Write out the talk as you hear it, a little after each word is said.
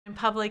In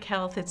public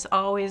health, it's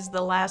always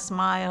the last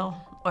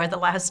mile or the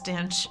last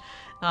inch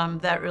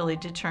that really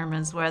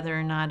determines whether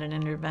or not an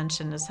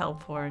intervention is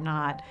helpful or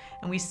not.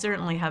 And we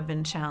certainly have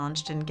been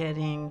challenged in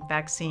getting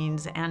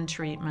vaccines and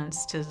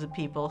treatments to the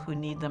people who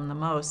need them the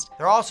most.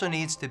 There also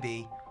needs to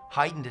be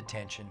heightened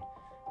attention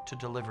to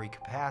delivery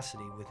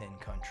capacity within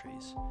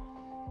countries.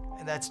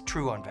 And that's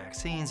true on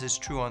vaccines, it's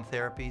true on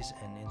therapies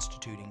and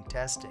instituting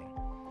testing.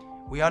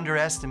 We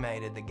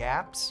underestimated the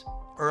gaps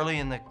early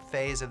in the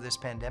phase of this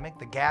pandemic,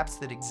 the gaps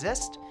that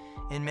exist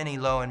in many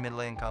low and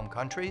middle income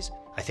countries.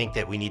 I think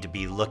that we need to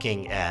be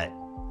looking at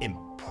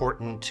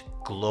important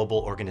global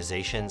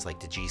organizations like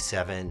the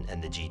G7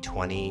 and the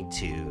G20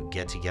 to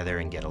get together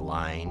and get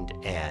aligned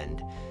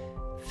and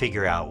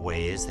figure out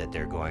ways that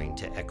they're going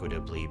to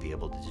equitably be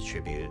able to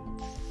distribute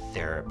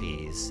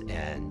therapies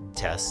and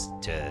tests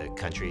to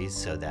countries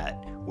so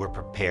that we're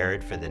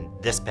prepared for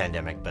this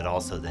pandemic, but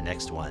also the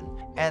next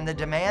one. And the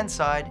demand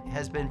side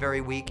has been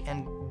very weak,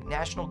 and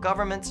national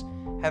governments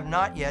have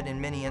not yet, in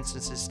many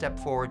instances, stepped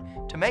forward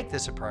to make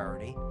this a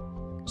priority.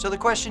 So the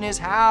question is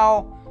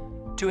how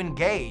to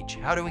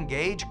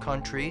engage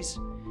countries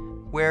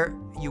where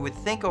you would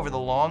think over the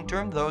long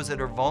term, those that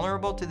are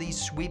vulnerable to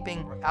these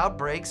sweeping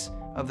outbreaks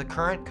of the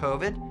current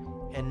COVID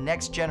and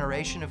next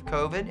generation of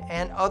COVID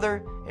and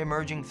other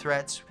emerging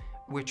threats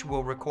which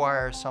will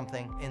require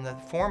something in the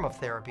form of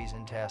therapies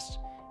and tests,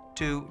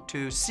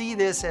 to see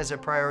this as a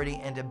priority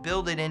and to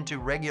build it into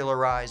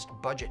regularized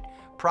budget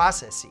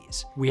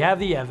processes. We have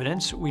the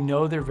evidence. We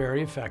know they're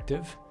very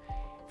effective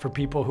for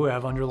people who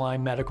have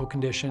underlying medical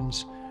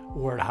conditions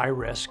or at high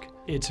risk.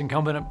 It's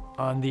incumbent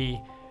on the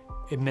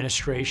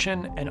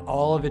administration and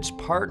all of its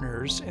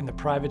partners in the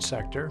private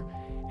sector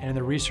and in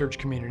the research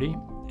community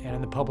and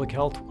in the public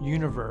health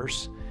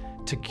universe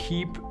to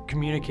keep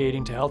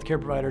communicating to healthcare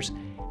providers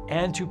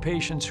and to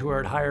patients who are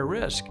at higher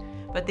risk.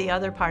 But the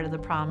other part of the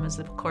problem is,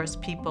 of course,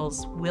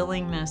 people's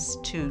willingness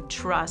to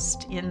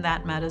trust in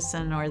that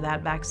medicine or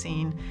that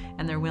vaccine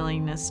and their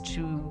willingness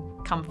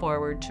to come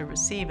forward to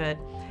receive it,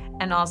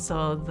 and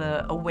also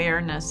the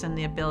awareness and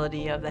the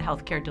ability of the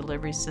healthcare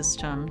delivery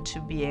system to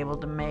be able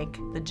to make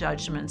the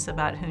judgments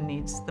about who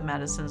needs the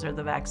medicines or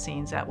the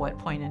vaccines at what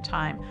point in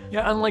time.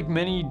 Yeah, unlike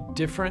many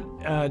different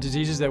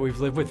diseases that we've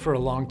lived with for a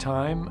long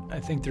time, I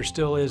think there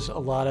still is a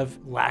lot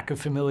of lack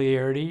of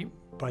familiarity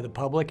by the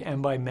public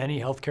and by many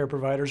healthcare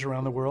providers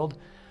around the world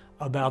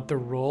about the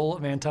role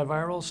of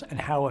antivirals and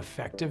how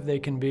effective they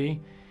can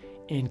be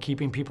in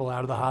keeping people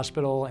out of the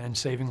hospital and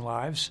saving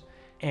lives.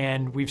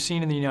 And we've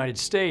seen in the United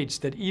States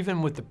that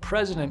even with the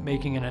president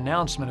making an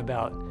announcement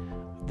about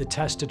the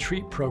Test to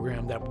Treat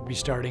program that will be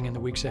starting in the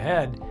weeks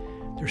ahead,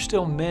 there's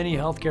still many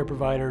healthcare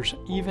providers,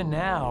 even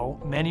now,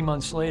 many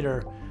months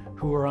later,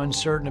 who are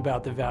uncertain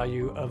about the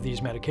value of these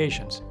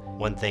medications.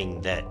 One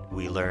thing that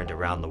we learned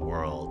around the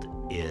world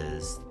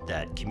is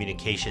that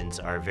communications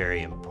are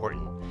very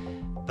important,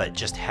 but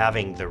just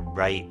having the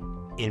right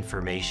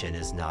information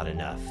is not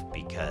enough,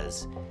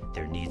 because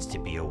there needs to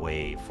be a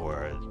way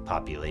for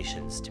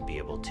populations to be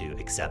able to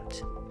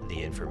accept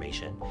the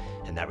information.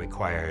 And that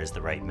requires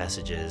the right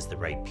messages, the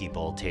right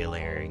people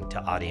tailoring to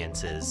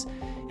audiences,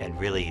 and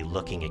really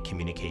looking at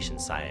communication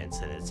science.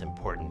 And it's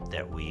important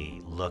that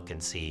we look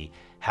and see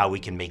how we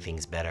can make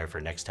things better for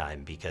next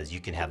time, because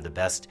you can have the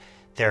best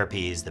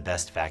therapies, the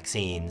best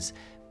vaccines,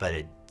 but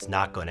it's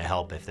not going to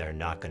help if they're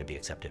not going to be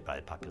accepted by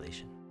the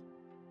population.